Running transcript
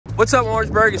What's up,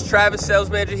 Orangeburg? It's Travis,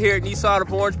 sales manager here at Nissan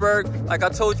of Orangeburg. Like I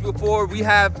told you before, we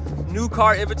have new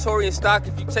car inventory in stock.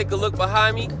 If you take a look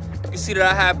behind me, you can see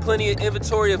that I have plenty of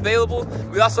inventory available.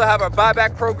 We also have our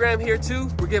buyback program here too.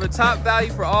 We're giving top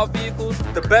value for all vehicles.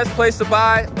 The best place to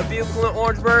buy a vehicle in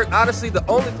Orangeburg, honestly, the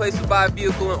only place to buy a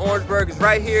vehicle in Orangeburg is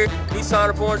right here, Nissan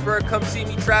of Orangeburg. Come see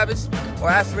me, Travis, or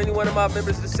ask for any one of my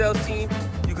members of the sales team.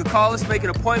 You can call us, make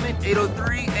an appointment,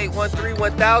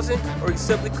 803-813-1000, or you can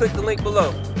simply click the link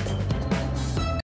below.